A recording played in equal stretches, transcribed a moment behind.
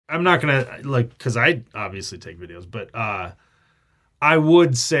I'm not going to, like, because I obviously take videos, but I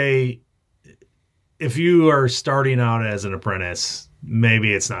would say if you are starting out as an apprentice,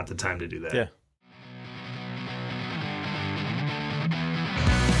 maybe it's not the time to do that. Yeah.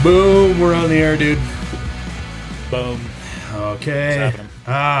 Boom, we're on the air, dude. Boom. Okay.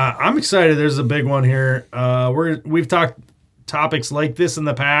 I'm excited. There's a big one here. We've talked topics like this in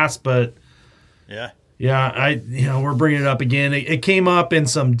the past, but yeah, we're bringing it up again. It came up in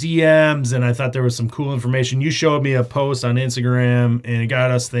some DMs, and I thought there was some cool information. You showed me a post on Instagram, and it got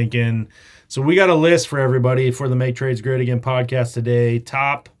us thinking. So we got a list for everybody for the Make Trades Great Again podcast today.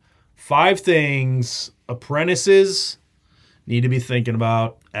 Top 5 things apprentices need to be thinking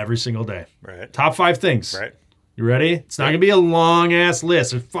about every single day. Right. Top 5 things. Right. You ready? It's not going to be a long-ass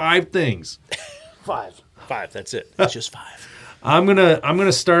list. There's 5 things. 5. That's it. It's just 5. I'm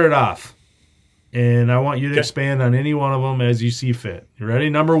gonna start it off, and I want you to expand on any one of them as you see fit. You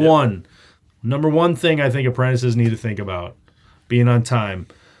ready? Number one thing I think apprentices need to think about: being on time.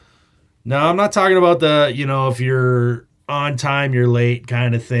 Now, I'm not talking about the, if you're on time, you're late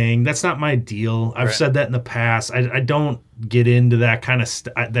kind of thing. That's not my deal. I've said that in the past. I don't get into that kind of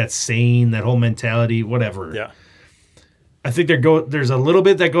that saying, that whole mentality, whatever. Yeah. I think there's a little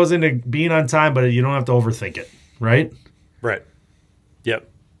bit that goes into being on time, but you don't have to overthink it, right? Right. Yep.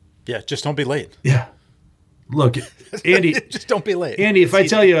 Yeah, just don't be late. Yeah. Look, Andy. Just don't be late. Andy, if I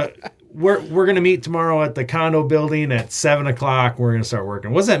tell you we're going to meet tomorrow at the condo building at 7 o'clock, we're going to start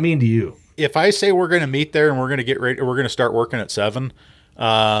working. What does that mean to you? If I say we're going to meet there and we're going to get ready, we're going to start working at 7,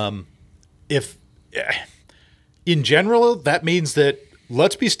 in general, that means that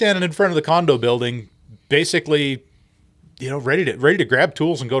let's be standing in front of the condo building, basically, ready to grab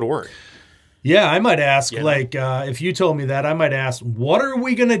tools and go to work. Yeah, I might ask, if you told me that, I might ask, what are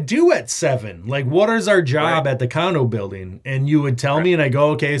we going to do at 7? Like, what is our job at the condo building? And you would tell me, and I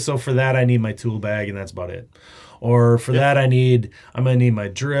go, okay, so for that, I need my tool bag, and that's about it. Or for that, I'm going to need my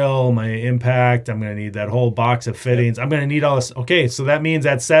drill, my impact. I'm going to need that whole box of fittings. I'm going to need all this. Okay, so that means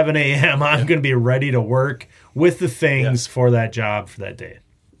at 7 a.m., I'm going to be ready to work with the things for that job for that day,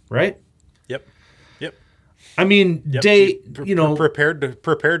 right? Yep. I mean, prepared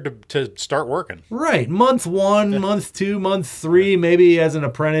to start working. Right. Month 1, month 2, month 3, maybe as an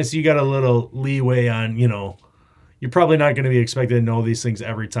apprentice, you got a little leeway on, you're probably not going to be expected to know these things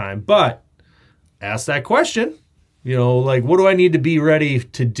every time. But ask that question, like, what do I need to be ready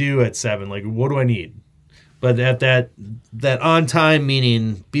to do at 7? Like, what do I need? But at that on time,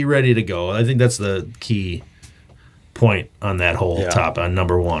 meaning be ready to go. I think that's the key point on that whole top on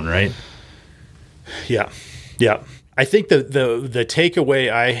number 1, right? Yeah. Yeah. I think the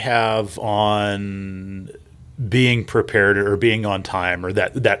takeaway I have on being prepared or being on time, or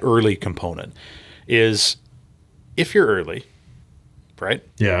that early component, is if you're early, right?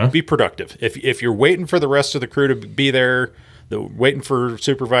 Yeah. Be productive. If you're waiting for the rest of the crew to be there, waiting for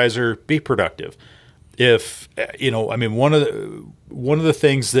supervisor, be productive. If one of the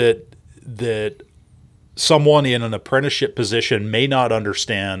things that someone in an apprenticeship position may not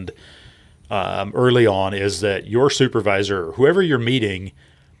understand early on is that your supervisor, or whoever you're meeting,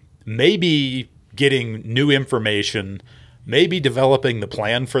 may be getting new information, may be developing the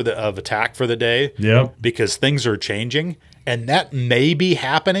plan of attack for the day. Yep. Because things are changing, and that may be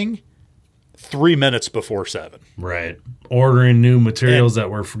happening 3 minutes before 7. Right. Ordering new materials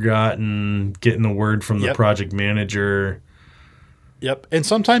that were forgotten, getting a word from the project manager. Yep. And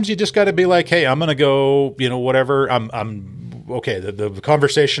sometimes you just got to be like, hey, I'm going to go, whatever. I'm okay. The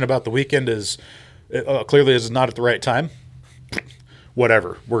conversation about the weekend is clearly is not at the right time.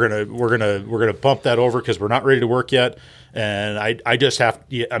 Whatever. We're gonna bump that over because we're not ready to work yet. And I just have.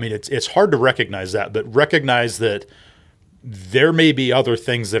 I mean, it's hard to recognize that, but recognize that there may be other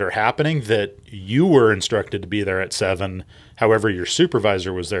things that are happening that you were instructed to be there at 7. However, your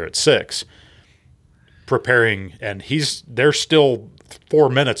supervisor was there at 6. Preparing, and they're still 4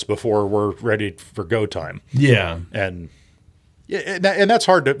 minutes before we're ready for go time. Yeah, and that's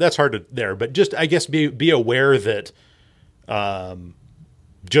hard to there. But just, I guess, be aware that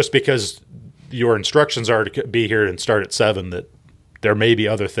just because your instructions are to be here and start at 7, that there may be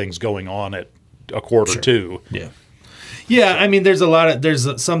other things going on at a quarter to. Yeah. I mean,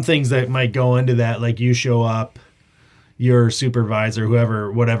 there's some things that might go into that, like you show up, your supervisor,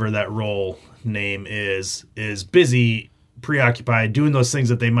 whatever that role name is busy, preoccupied, doing those things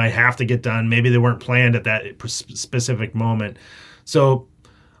that they might have to get done. Maybe they weren't planned at that specific moment. So,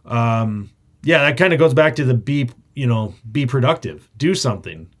 that kind of goes back to the be productive, do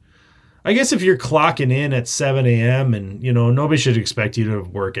something. I guess if you're clocking in at 7 a.m. and, nobody should expect you to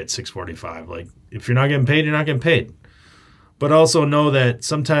work at 6:45. Like, if you're not getting paid, you're not getting paid. but also know that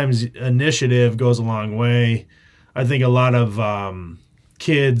sometimes initiative goes a long way. I think a lot of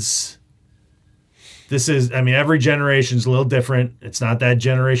kids, every generation's a little different. It's not that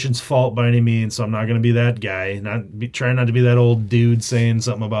generation's fault by any means, so I'm not going to be that guy. Trying not to be that old dude saying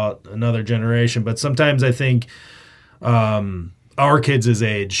something about another generation. But sometimes I think our kids'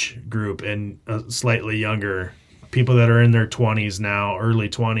 age group and slightly younger, people that are in their 20s now, early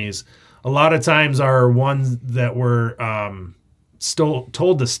 20s, a lot of times are ones that were still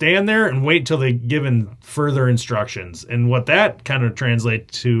told to stand there and wait till they're given further instructions. And what that kind of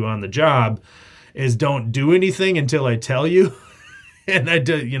translates to on the job is don't do anything until I tell you. And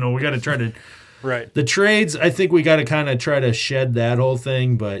we got to try to, right. The trades, I think we got to kind of try to shed that whole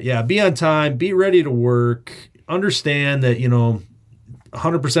thing. But yeah, be on time, be ready to work, understand that,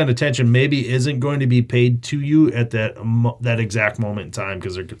 100% attention maybe isn't going to be paid to you at that exact moment in time,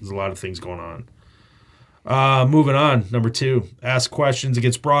 because there's a lot of things going on. Moving on, number 2, ask questions. It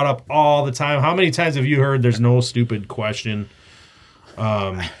gets brought up all the time. How many times have you heard there's no stupid question?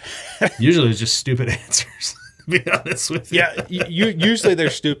 Usually it's just stupid answers, to be honest with you. Yeah, usually they're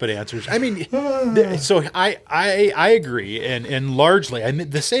stupid answers. I mean, so I agree, and largely,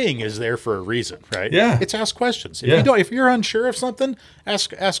 the saying is there for a reason, right? Yeah. It's ask questions. If you're unsure of something,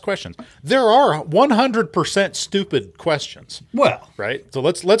 ask questions. There are 100% stupid questions. Well, right? So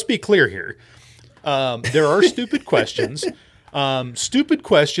let's be clear here. There are stupid questions. Stupid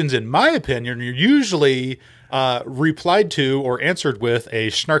questions, in my opinion, are usually replied to or answered with a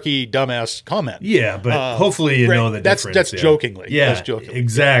snarky, dumbass comment. Yeah, but hopefully you know the difference. That's jokingly. Yeah, that's jokingly.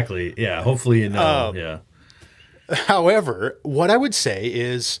 Exactly. Yeah, hopefully you know. Yeah. However, what I would say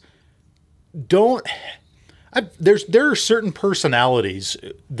is, there are certain personalities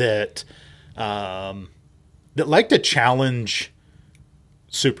that like to challenge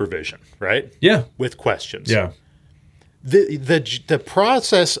supervision, right? Yeah. With questions. Yeah. The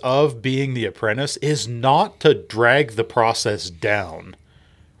process of being the apprentice is not to drag the process down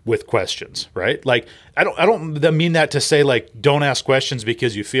with questions, right? Like, I don't mean that to say, like, don't ask questions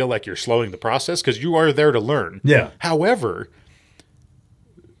because you feel like you're slowing the process, because you are there to learn. Yeah. However,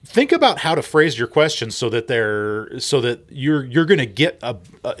 think about how to phrase your questions so that you're going to get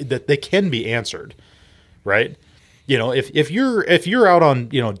that they can be answered, right? If you're out on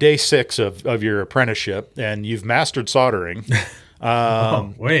day 6 of your apprenticeship and you've mastered soldering,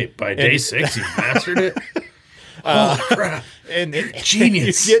 wait, by day 6 you've mastered it? Oh crap! And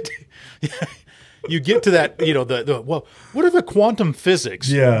genius. You get to that, well, what are the quantum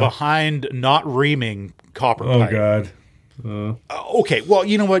physics behind not reaming copper pipe? Oh God. Okay, well,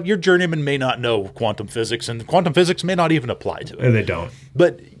 you know what? Your journeyman may not know quantum physics, and quantum physics may not even apply to it. And they don't.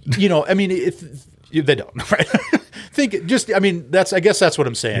 But if they don't, right? I guess that's what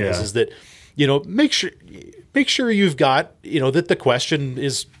I'm saying is that, make sure you've got, that the question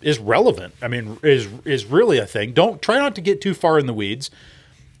is relevant. I mean, is really a thing. Don't try not to get too far in the weeds.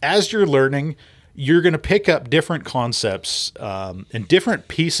 As you're learning, you're going to pick up different concepts and different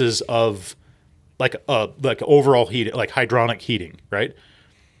pieces of like overall heat, like hydronic heating, right?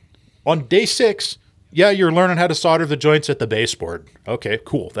 On day 6, you're learning how to solder the joints at the baseboard. Okay,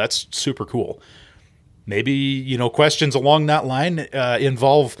 cool. That's super cool. Maybe, questions along that line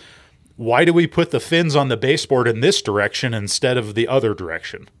involve, why do we put the fins on the baseboard in this direction instead of the other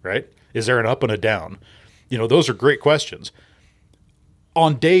direction, right? Is there an up and a down? Those are great questions.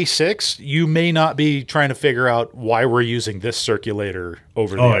 On day 6, you may not be trying to figure out why we're using this circulator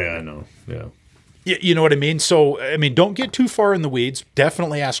over there. Oh, yeah, I know. Yeah. You know what I mean? So, don't get too far in the weeds.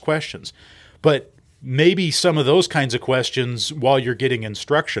 Definitely ask questions. But maybe some of those kinds of questions while you're getting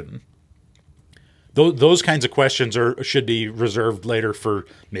instruction, those kinds of questions should be reserved later for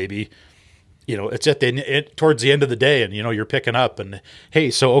maybe, it's towards the end of the day, and you're picking up and, hey,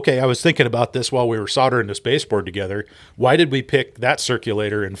 so okay, I was thinking about this while we were soldering this baseboard together. Why did we pick that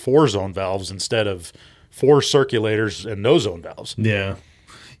circulator in 4-zone valves instead of 4 circulators and no zone valves? Yeah.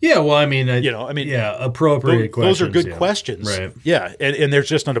 Yeah, well, appropriate questions. Those are good questions. Right. Yeah, and there's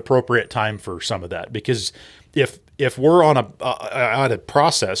just an appropriate time for some of that, because if we're on a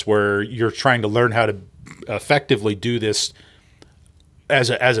process where you're trying to learn how to effectively do this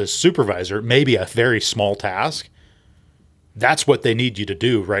as a supervisor, maybe a very small task, that's what they need you to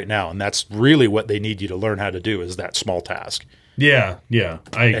do right now, and that's really what they need you to learn how to do, is that small task. Yeah,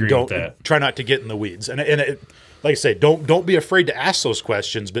 I agree with that. Try not to get in the weeds, and like I say, don't be afraid to ask those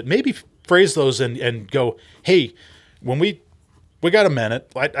questions, but maybe phrase those and go, hey, when we got a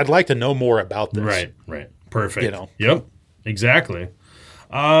minute, I'd like to know more about this. Right. Perfect. Yep, exactly.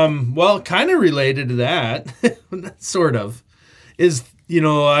 Well, kind of related to that, sort of, is,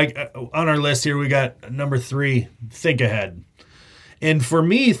 on our list here, we got number 3, think ahead. And for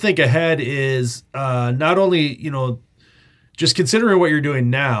me, think ahead is not only, just considering what you're doing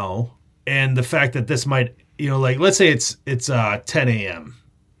now and the fact that this might, like let's say it's 10 a.m.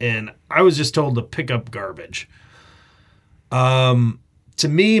 and I was just told to pick up garbage. To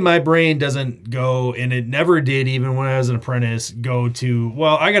me, my brain doesn't go, and it never did even when I was an apprentice, go to,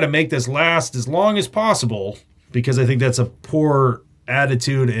 well, I got to make this last as long as possible, because I think that's a poor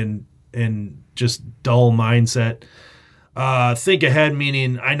attitude and just dull mindset. Think ahead,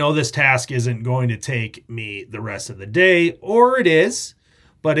 meaning I know this task isn't going to take me the rest of the day, or it is,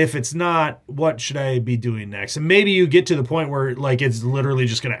 but if it's not, what should I be doing next? And maybe you get to the point where like it's literally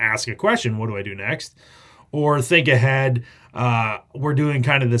just going to ask a question, what do I do next? Or think ahead, we're doing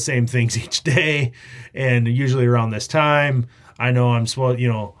kind of the same things each day, and usually around this time, I know I'm supposed,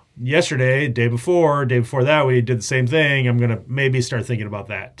 yesterday, day before that, we did the same thing. I'm going to maybe start thinking about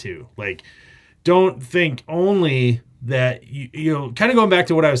that too. Like, don't think only that kind of going back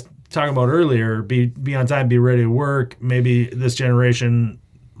to what I was talking about earlier, be on time, be ready to work. Maybe this generation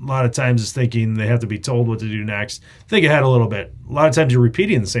a lot of times is thinking they have to be told what to do next. Think ahead a little bit. A lot of times you're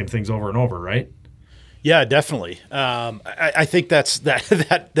repeating the same things over and over, right? Yeah, definitely. I think that's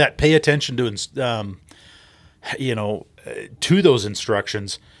that pay attention to to those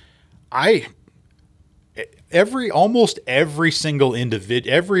instructions. Almost every single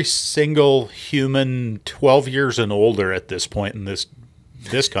individual, every single human 12 years and older at this point in this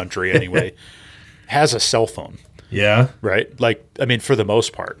country anyway, has a cell phone. Yeah. Right? Like, I mean, for the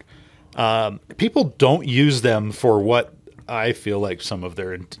most part. People don't use them for what I feel like some of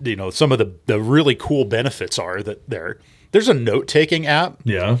their, some of the really cool benefits are that there's a note-taking app.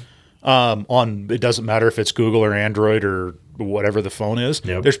 Yeah. It doesn't matter if it's Google or Android or whatever the phone is.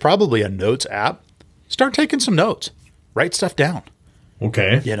 Yep. There's probably a notes app. Start taking some notes. Write stuff down.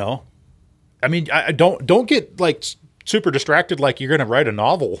 Okay. I mean, I don't get like super distracted like you're going to write a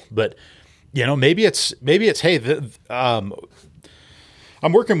novel, but maybe it's hey, I'm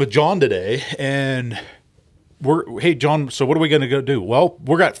working with John today, and hey John, so what are we going to go do? Well,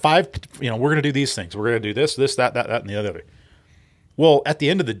 we're got 5. We're going to do these things. We're going to do this, that, and the other. Well, at the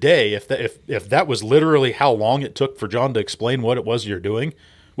end of the day, if that was literally how long it took for John to explain what it was you're doing,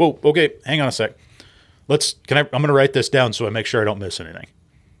 well, okay, hang on a sec. I'm going to write this down so I make sure I don't miss anything.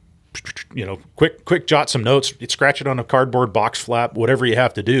 Quick jot some notes, scratch it on a cardboard box flap, whatever you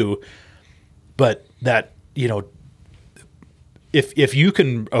have to do. But that, if you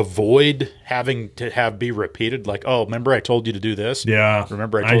can avoid having to be repeated, like, oh, remember I told you to do this? Yeah.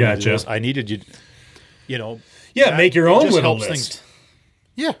 Remember I told you to do this? I needed you, Yeah, make your own little list. Things.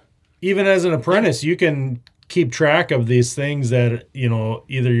 Yeah. Even as an apprentice, you can keep track of these things that,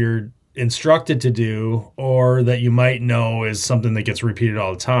 either you're instructed to do or that you might know is something that gets repeated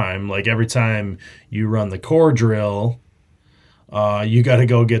all the time. Like every time you run the core drill, you got to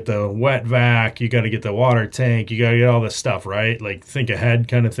go get the wet vac, you got to get the water tank, you got to get all this stuff, right? Like think ahead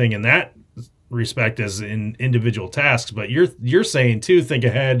kind of thing in that respect as in individual tasks. But you're saying too, think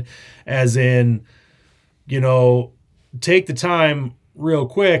ahead as in, take the time real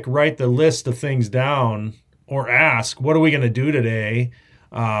quick, write the list of things down or ask, what are we going to do today?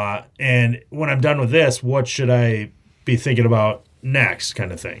 And when I'm done with this, what should I be thinking about next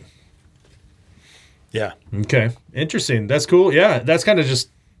kind of thing? Yeah. Okay. Interesting. That's cool. Yeah. That's kind of just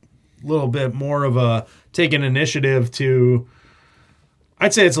a little bit more of a taking initiative to,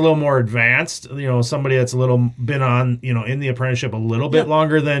 I'd say it's a little more advanced, somebody that's a little been on, in the apprenticeship a little bit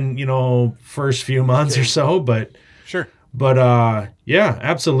longer than, first few months or so, but sure. But yeah,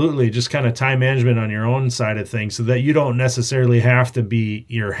 absolutely. Just kind of time management on your own side of things so that you don't necessarily have to be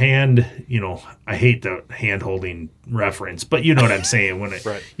your hand, I hate the hand holding reference, but you know what I'm saying when it,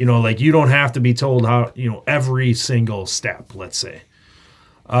 right. Like you don't have to be told how, every single step, let's say.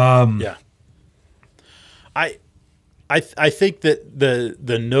 Yeah. I think that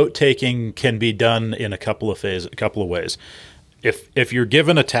the note taking can be done in a couple of ways. If you're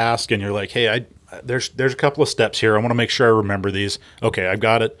given a task and you're like, hey, there's a couple of steps here. I want to make sure I remember these. Okay, I've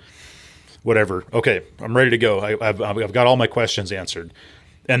got it. Whatever. Okay, I'm ready to go. I've got all my questions answered.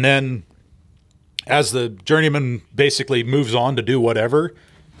 And then as the journeyman basically moves on to do whatever,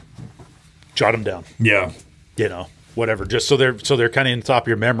 jot them down. Yeah. Whatever. Just so they're kind of in the top of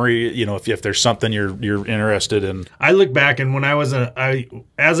your memory. If there's something you're interested in. I look back and when I was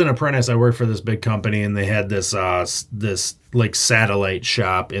as an apprentice, I worked for this big company and they had this like satellite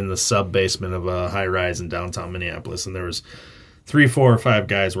shop in the sub basement of a high rise in downtown Minneapolis, and there was 3, 4, or 5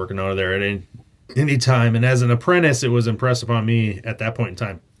 guys working out of there at any time. And as an apprentice, it was impressed upon me at that point in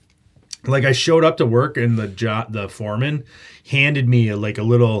time. Like I showed up to work and the foreman handed me a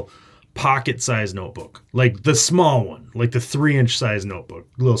little pocket-sized notebook, like the small one, like the 3-inch size notebook,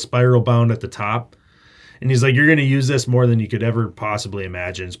 little spiral bound at the top. And he's like, you're going to use this more than you could ever possibly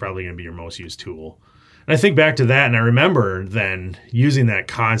imagine. It's probably going to be your most used tool. And I think back to that, and I remember then using that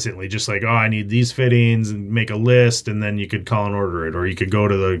constantly, just like, oh, I need these fittings, and make a list, and then you could call and order it, or you could go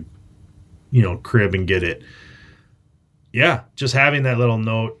to the, crib and get it. Yeah, just having that little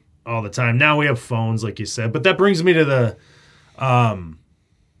note all the time. Now we have phones, like you said, but that brings me to the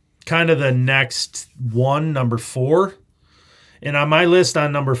kind of the next one, number 4. And on my list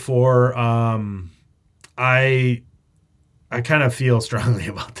on number 4, I kind of feel strongly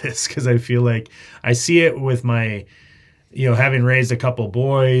about this because I feel like I see it with my, having raised a couple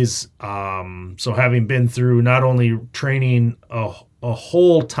boys. So having been through not only training a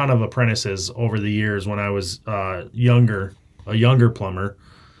whole ton of apprentices over the years when I was a younger plumber.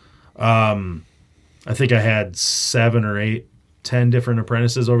 I think I had 7 or 8, 10 different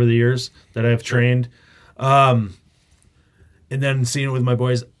apprentices over the years that I've trained. And then seeing it with my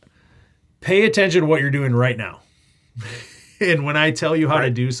boys, pay attention to what you're doing right now. And when I tell you how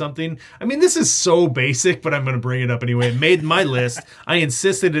to do something, I mean, this is so basic, but I'm going to bring it up anyway. It made my list. I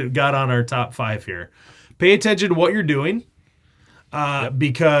insisted it got on our top 5 here. Pay attention to what you're doing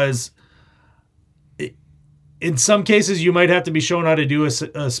because in some cases you might have to be shown how to do a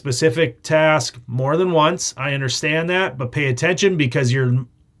specific task more than once. I understand that, but pay attention because you're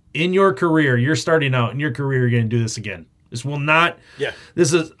in your career. You're starting out in your career. You're going to do this again. This will not,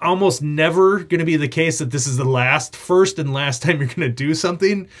 this is almost never going to be the case that this is the first and last time you're going to do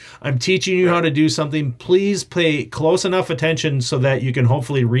something. I'm teaching you how to do something. Please pay close enough attention so that you can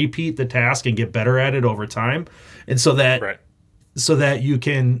hopefully repeat the task and get better at it over time. And so that you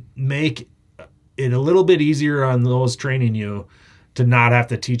can make it a little bit easier on those training you to not have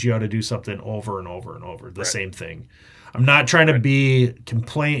to teach you how to do something over and over and over, the same thing. I'm not trying to be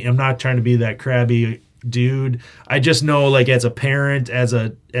I'm not trying to be that crabby dude. I just know, like, as a parent, as a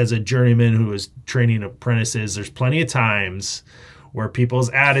journeyman who is training apprentices, there's plenty of times where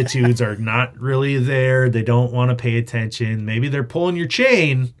people's attitudes are not really there. They don't want to pay attention. Maybe they're pulling your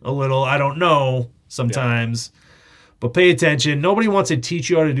chain a little. I don't know sometimes. But pay attention. Nobody wants to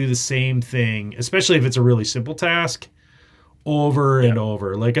teach you how to do the same thing, especially if it's a really simple task, over and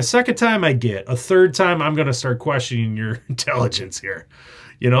over. Like a second time I get. A third time I'm going to start questioning your intelligence here.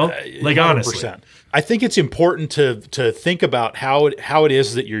 Like 100%. Honestly. I think it's important to think about how it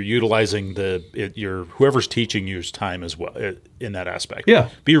is that you're utilizing your whoever's teaching you's time as well in that aspect. Yeah.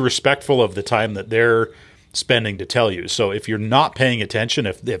 Be respectful of the time that they're spending to tell you. So if you're not paying attention,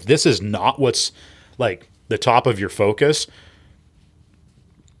 if this is not what's like the top of your focus,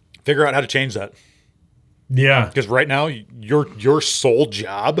 figure out how to change that. Yeah. Because right now, your sole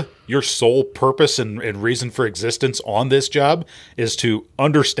job, your sole purpose and reason for existence on this job is to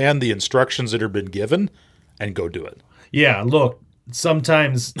understand the instructions that have been given and go do it. Yeah, look,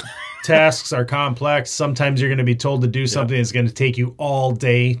 sometimes tasks are complex. Sometimes you're going to be told to do something that's going to take you all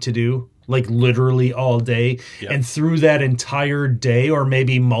day to do, like literally all day. Yep. And through that entire day or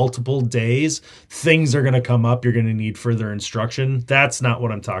maybe multiple days, things are going to come up. You're going to need further instruction. That's not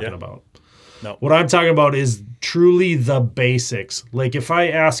what I'm talking about. No. What I'm talking about is truly the basics. Like if I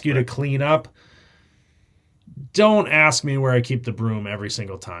ask you to clean up, don't ask me where I keep the broom every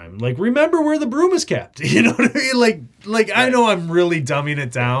single time. Like remember where the broom is kept. You know what I mean? Like I know I'm really dumbing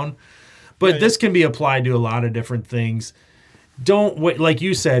it down, but this can be applied to a lot of different things. Don't wait, like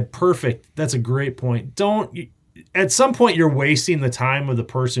you said, perfect. That's a great point. At some point you're wasting the time of the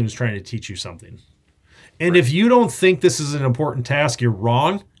person who's trying to teach you something. And if you don't think this is an important task, you're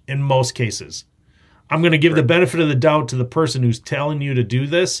wrong. In most cases, I'm going to give the benefit of the doubt to the person who's telling you to do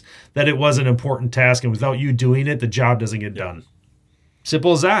this, that it was an important task, and without you doing it, the job doesn't get done.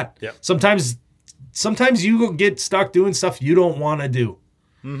 Simple as that. Yep. Sometimes you get stuck doing stuff you don't want to do,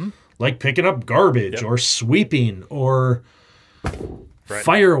 like picking up garbage or sweeping or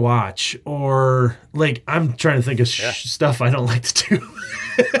fire watch, or like I'm trying to think of stuff I don't like to do.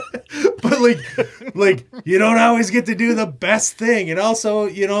 But like you don't always get to do the best thing, and also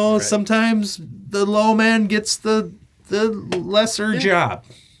sometimes the low man gets the lesser job,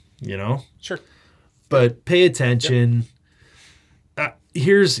 Sure. But pay attention.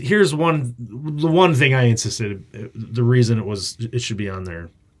 Here's the one thing I insisted, the reason it should be on there.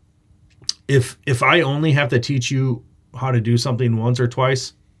 If I only have to teach you how to do something once or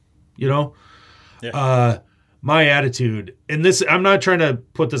twice, my attitude, and this, I'm not trying to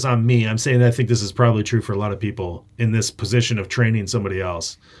put this on me. I'm saying I think this is probably true for a lot of people in this position of training somebody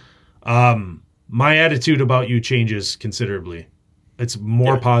else. My attitude about you changes considerably. It's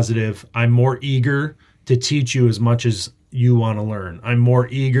more positive. I'm more eager to teach you as much as you want to learn. I'm more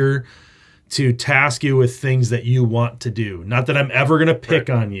eager to task you with things that you want to do. Not that I'm ever going to pick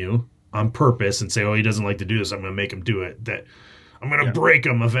on you on purpose and say, oh, he doesn't like to do this, I'm going to make him do it. That I'm going to break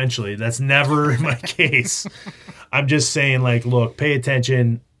him eventually. That's never my case. I'm just saying, like, look, pay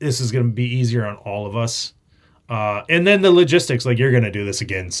attention. This is going to be easier on all of us. And then the logistics, like, you're going to do this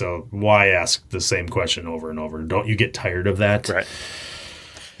again, so why ask the same question over and over? Don't you get tired of that? Right.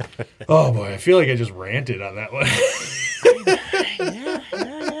 Oh, boy, I feel like I just ranted on that one.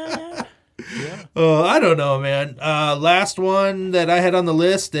 I don't know, man. Last one that I had on the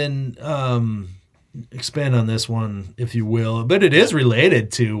list, and expand on this one, if you will. But it is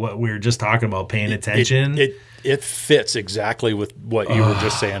related to what we were just talking about, paying attention. It fits exactly with what you were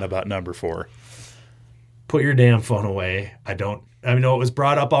just saying about number 4. Put your damn phone away. I know it was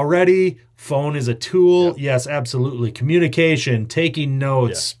brought up already. Phone is a tool. Yep. Yes, absolutely. Communication, taking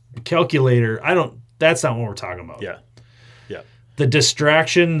notes, calculator. That's not what we're talking about. Yeah. Yeah. The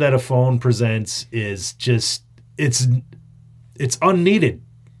distraction that a phone presents is just, it's unneeded.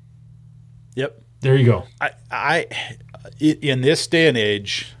 Yep. There you go. In this day and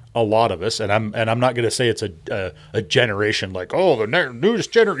age, a lot of us, and I'm not going to say it's a generation like, oh,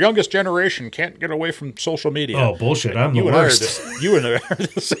 the youngest generation can't get away from social media. Oh, bullshit! I'm the worst. You and I are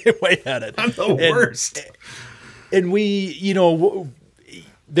the same way at it. I'm the worst. And we,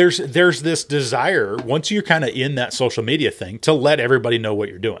 there's this desire once you're kind of in that social media thing to let everybody know what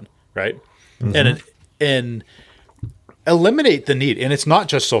you're doing, right? Mm-hmm. And eliminate the need. And it's not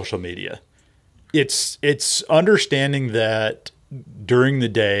just social media. It's understanding that during the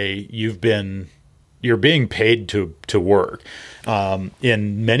day you're being paid to work.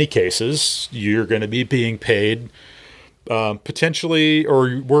 In many cases, you're going to be being paid potentially,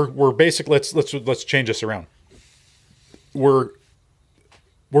 or we're basically, let's change this around. We're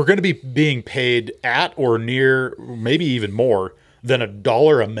going to be being paid at or near, maybe even more than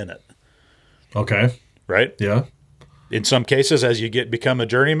 $1 a minute. Okay. Right? Yeah. In some cases, as you become a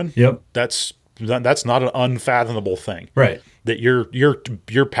journeyman, yep, that's not an unfathomable thing. Right. That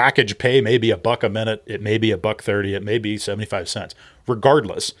your package pay may be $1 a minute, it may be $1.30, it may be 75 cents.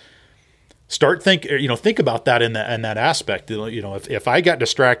 Regardless, think about that in that aspect. If I got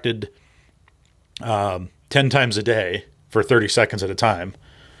distracted 10 times a day for 30 seconds at a time,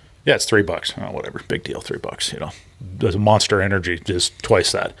 yeah, it's $3. Oh, whatever, big deal, $3. There's Monster Energy is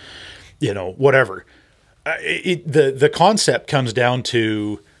twice that. Whatever. The concept comes down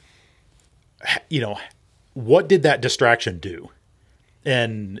to, what did that distraction do?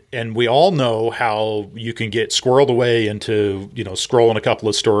 And we all know how you can get squirreled away into, scrolling a couple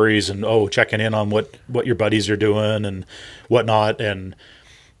of stories and, checking in on what your buddies are doing and whatnot. And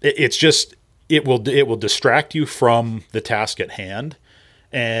it will distract you from the task at hand.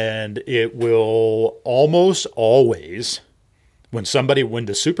 And it will almost always, when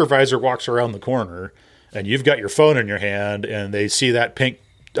the supervisor walks around the corner and you've got your phone in your hand and they see that pink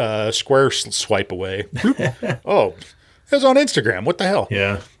square swipe away. Oh, it was on Instagram. What the hell?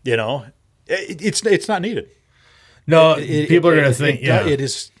 Yeah. It's not needed. No, people are going to think, it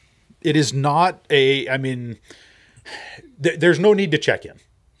is not there's no need to check in,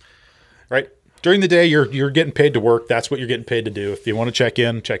 right? During the day, you're getting paid to work. That's what you're getting paid to do. If you want to check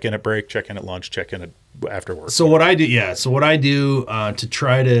in at break, check in at lunch, check in after work. So what I do to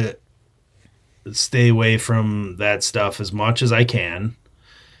try to stay away from that stuff as much as I can.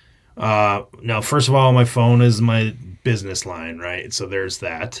 Now, first of all, my phone is my business line, right? So there's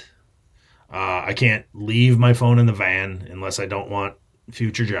that. I can't leave my phone in the van unless I don't want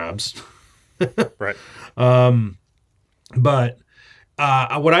future jobs. Right. But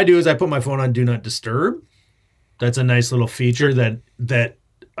what I do is I put my phone on Do Not Disturb. That's a nice little feature that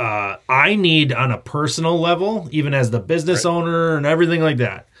I need on a personal level, even as the business owner and everything like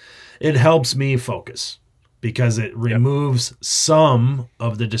that. It helps me focus because it removes some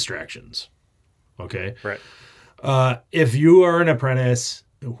of the distractions. Okay. Right. If you are an apprentice,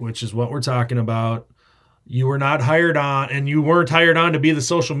 which is what we're talking about, you were not hired on, and you weren't hired on to be the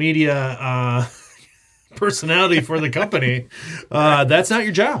social media personality for the company. That's not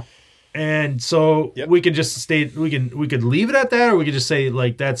your job. And so we could just we could leave it at that, or we could just say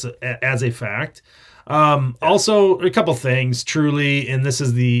like that's as a fact. Also, a couple things truly, and this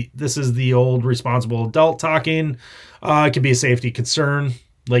is the old responsible adult talking. It can be a safety concern,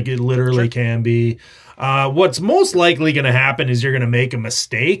 like it literally can be. What's most likely going to happen is you're going to make a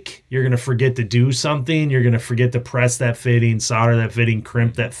mistake. You're going to forget to do something. You're going to forget to press that fitting, solder that fitting,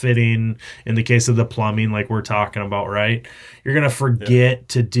 crimp that fitting. In the case of the plumbing, like we're talking about, right? You're going to forget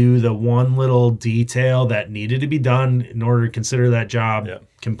to do the one little detail that needed to be done in order to consider that job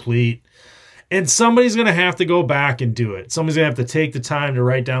complete. And somebody's going to have to go back and do it. Somebody's going to have to take the time to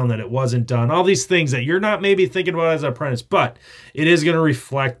write down that it wasn't done. All these things that you're not maybe thinking about as an apprentice, but it is going to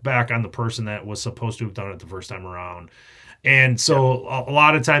reflect back on the person that was supposed to have done it the first time around. And so a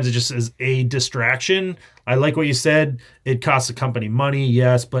lot of times it just is a distraction. I like what you said. It costs the company money,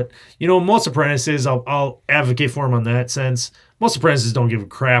 yes. But, you know, most apprentices, I'll advocate for them on that sense. Most apprentices don't give a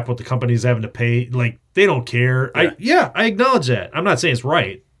crap what the company's having to pay. Like, they don't care. Yeah. I acknowledge that. I'm not saying it's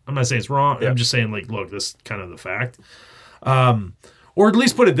right. I'm not saying it's wrong. Yeah. I'm just saying, like, look, this is kind of the fact. Or at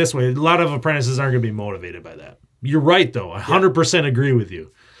least put it this way. A lot of apprentices aren't going to be motivated by that. You're right, though. 100% agree with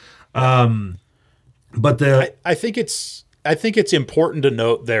you. But I think it's important to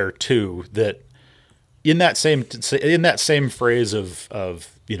note there too that in that same phrase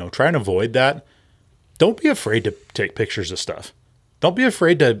of you know, try and avoid that. Don't be afraid to take pictures of stuff. Don't be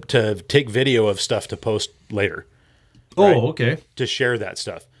afraid to take video of stuff to post later. Right? Okay. To share that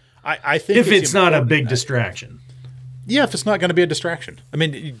stuff. I think if it's not a big distraction. Yeah, if it's not going to be a distraction. I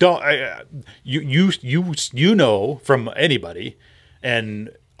mean, you know from anybody,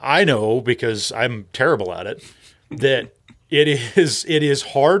 and I know because I'm terrible at it, that it is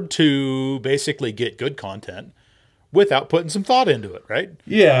hard to basically get good content without putting some thought into it, right?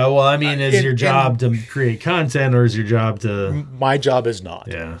 Yeah, well, I mean, is your job to create content, or is your job to? My job is not.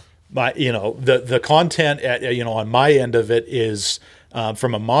 Yeah. The content on my end of it is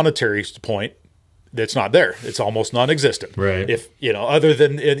from a monetary point, that's not there. It's almost non-existent. Right. If other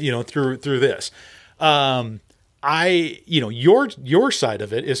than through this, your side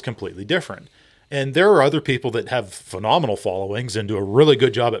of it is completely different. And there are other people that have phenomenal followings and do a really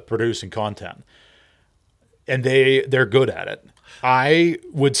good job at producing content. And they're good at it. I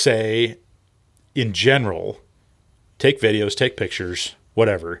would say, in general, take videos, take pictures,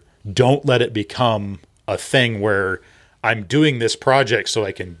 whatever. Don't let it become a thing where I'm doing this project so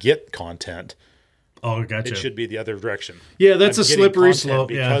I can get content. Oh, gotcha. It should be the other direction. Yeah, that's a slippery slope.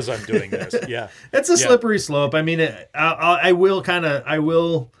 Because I'm doing this. Yeah, that's a slippery slope. I mean, I will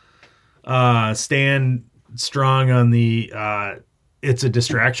stand strong on the it's a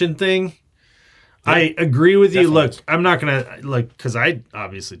distraction thing. Yeah, I agree with you. Look, I'm not gonna because I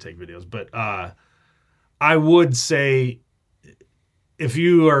obviously take videos, but I would say if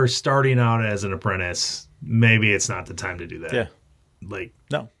you are starting out as an apprentice, maybe it's not the time to do that. Yeah,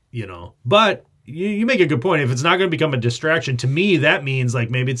 no, but. You make a good point. If it's not going to become a distraction, to me, that means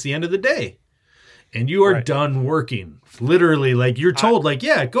maybe it's the end of the day and you are done working. Literally, you're told,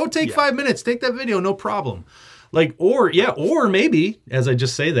 go take 5 minutes, take that video, no problem. Or maybe, as I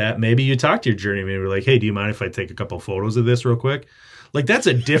just say that, maybe you talk to your journeyman, maybe hey, do you mind if I take a couple photos of this real quick? That's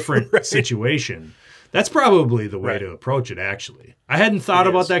a different situation. That's probably the way to approach it, actually. I hadn't thought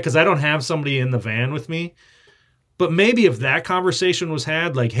about that because I don't have somebody in the van with me. But maybe if that conversation was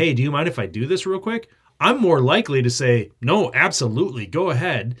had, hey, do you mind if I do this real quick? I'm more likely to say, no, absolutely, go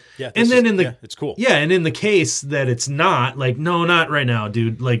ahead. Yeah, and then it's cool. Yeah, and in the case that it's not, no, not right now,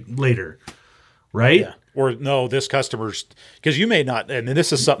 dude, later, right? Yeah. Or no, this customer's, because you may not, and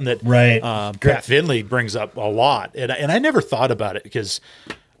this is something that Pat Finley brings up a lot, and I never thought about it because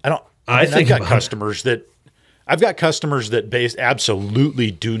I've got customers that absolutely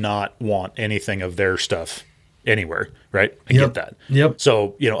do not want anything of their stuff anywhere, right? I get that. Yep.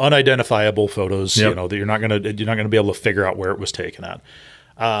 So unidentifiable photos, that you're not gonna be able to figure out where it was taken at.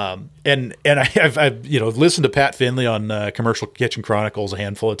 And I've listened to Pat Finley on Commercial Kitchen Chronicles a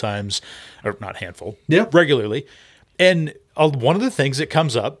handful of times, or not handful, regularly. And one of the things that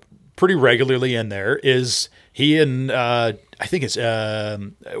comes up pretty regularly in there is he and I think it's a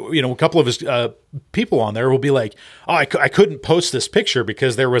couple of his people on there will be like, oh, I couldn't post this picture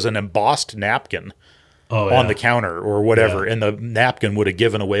because there was an embossed napkin on the counter or whatever, and the napkin would have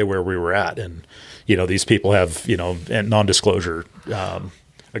given away where we were at. And these people have non-disclosure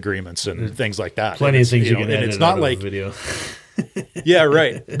agreements and things like that. Plenty of things you can edit it's not out of video. Yeah,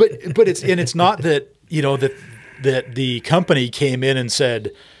 right. But it's not that that the company came in and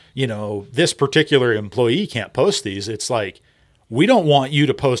said, this particular employee can't post these. It's we don't want you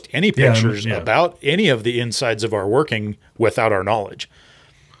to post any pictures about any of the insides of our working without our knowledge.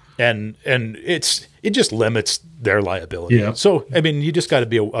 And it just limits their liability. Yeah. So, I mean, you just got to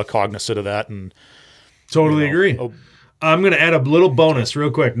be a cognizant of that. And totally agree. I'm going to add a little bonus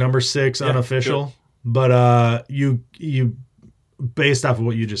real quick. Number 6, unofficial. Sure. But you based off of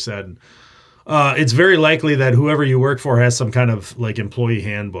what you just said, it's very likely that whoever you work for has some kind of employee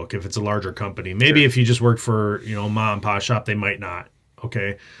handbook if it's a larger company. Maybe if you just work for, a mom and pop shop, they might not.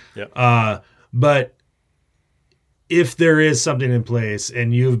 Okay. Yeah. But if there is something in place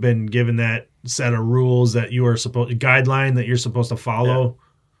and you've been given that set of rules that you are guideline that you're supposed to follow,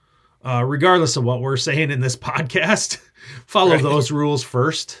 regardless of what we're saying in this podcast, follow those rules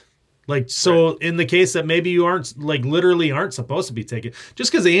first. Like, so in the case that maybe you aren't, like, literally aren't supposed to be taking,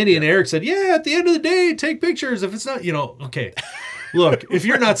 just because Andy and Eric said, yeah, at the end of the day, take pictures. If it's not, okay. Look, if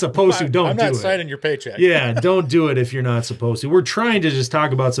you're not supposed to, don't do it. I'm not signing your paycheck. Yeah, don't do it if you're not supposed to. We're trying to just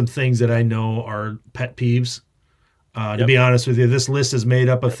talk about some things that I know are pet peeves. To be honest with you, this list is made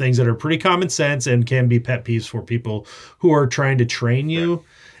up of things that are pretty common sense and can be pet peeves for people who are trying to train you. Right.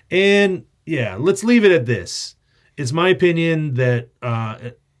 And yeah, let's leave it at this. It's my opinion that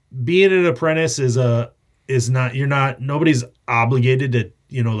being an apprentice nobody's obligated to,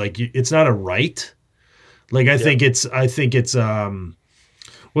 it's not a right. Like, I think it's what's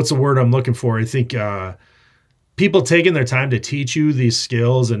the word I'm looking for? I think people taking their time to teach you these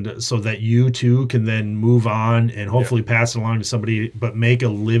skills and so that you too can then move on and hopefully pass it along to somebody, but make a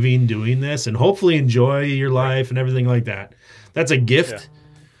living doing this and hopefully enjoy your life and everything like that. That's a gift,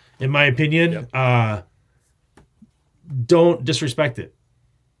 in my opinion. Don't disrespect it.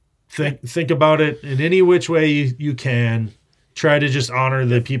 Think about it in any which way you can. Try to just honor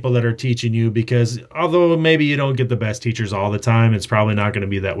the people that are teaching you, because although maybe you don't get the best teachers all the time, it's probably not going to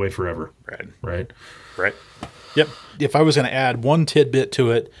be that way forever. Right. Yep. If I was going to add one tidbit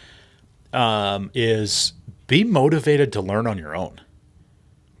to it, is be motivated to learn on your own.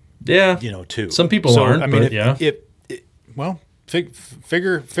 Yeah. Too. Some people aren't. I mean,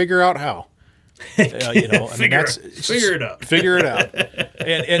 figure out how. Figure it out. Figure it out.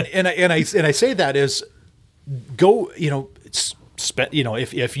 And I say that is go. Spend.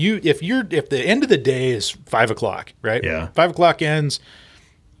 If the end of the day is 5 o'clock, right? Yeah. 5 o'clock ends.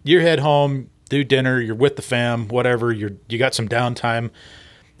 You head home, do dinner. You're with the fam, whatever. You got some downtime,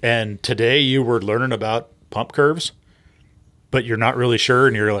 and today you were learning about pump curves, but you're not really sure,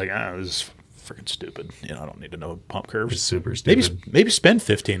 and you're like, this is freaking stupid. I don't need to know pump curves. It's super stupid. Maybe spend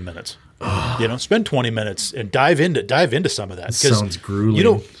 15 minutes. Spend 20 minutes and dive into some of that. It sounds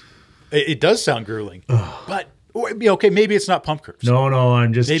grueling. It does sound grueling. But okay, maybe it's not pump curves. No,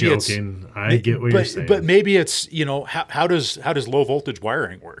 I'm just joking. I get what you're saying. But maybe it's how does low voltage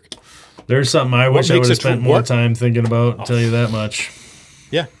wiring work? There's something I wish I would have spent more time thinking about. I'll tell you that much.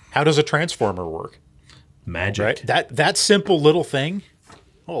 Yeah. How does a transformer work? Magic. Right. That simple little thing.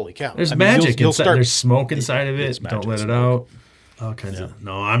 Holy cow! There's magic. There's smoke inside of it. Don't let it out. All kinds of.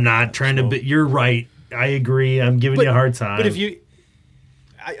 No, I'm not trying to. But you're right. I agree. I'm giving you a hard time. But if you,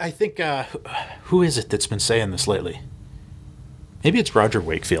 I think who is it that's been saying this lately? Maybe it's Roger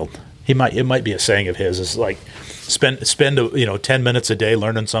Wakefield. It might be a saying of his. Is like spend 10 minutes a day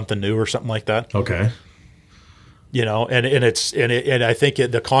learning something new or something like that. Okay. And I think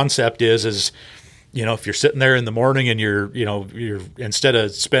the concept is if you're sitting there in the morning and you're instead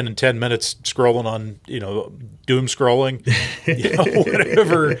of spending 10 minutes scrolling on, doom scrolling,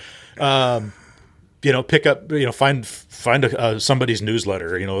 whatever, pick up, find somebody's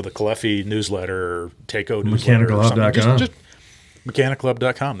newsletter, the Caleffi newsletter or Takeo newsletter. Mechanicalhub.com. Just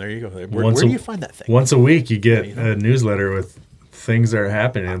mechanicalhub.com. There you go. Where do you find that thing? Once a week you get a newsletter with things that are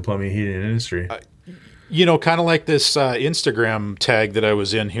happening in the plumbing, heating industry. Kind of like this Instagram tag that I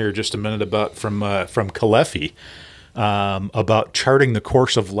was in here just a minute about from Caleffi about charting the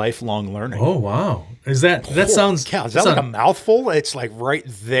course of lifelong learning. Oh, wow. Is that sounds... Cow, is that like a mouthful? It's like right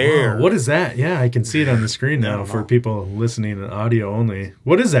there. Wow, what is that? Yeah, I can see it on the screen now for people listening in audio only.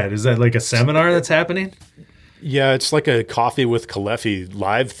 What is that? Is that like a seminar that's happening? Yeah, it's like a Coffee with Caleffi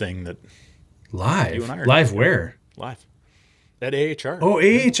live thing that... Live? You and I are live where? Live. At AHR. Oh,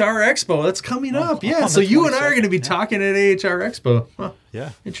 AHR Expo. That's coming up. Yeah, so you and I are going to be talking at AHR Expo. Huh.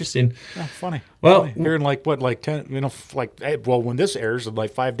 Yeah. Interesting. Yeah, funny. Well, here in like 10, when this airs in like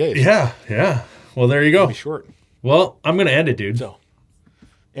 5 days. Yeah. Well, there you go. It'll be short. Well, I'm going to end it, dude. So,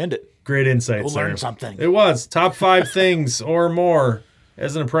 end it. Great insights. We'll learn something. It was top 5 things or more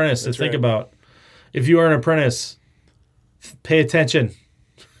as an apprentice to think about. If you are an apprentice, pay attention.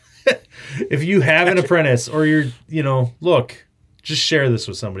 If you have an apprentice or you're, look, just share this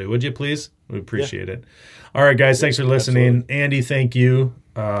with somebody, would you please? We appreciate it. All right, guys, thanks for listening. Absolutely. Andy, thank you.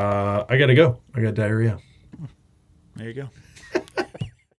 I got to go. I got diarrhea. There you go.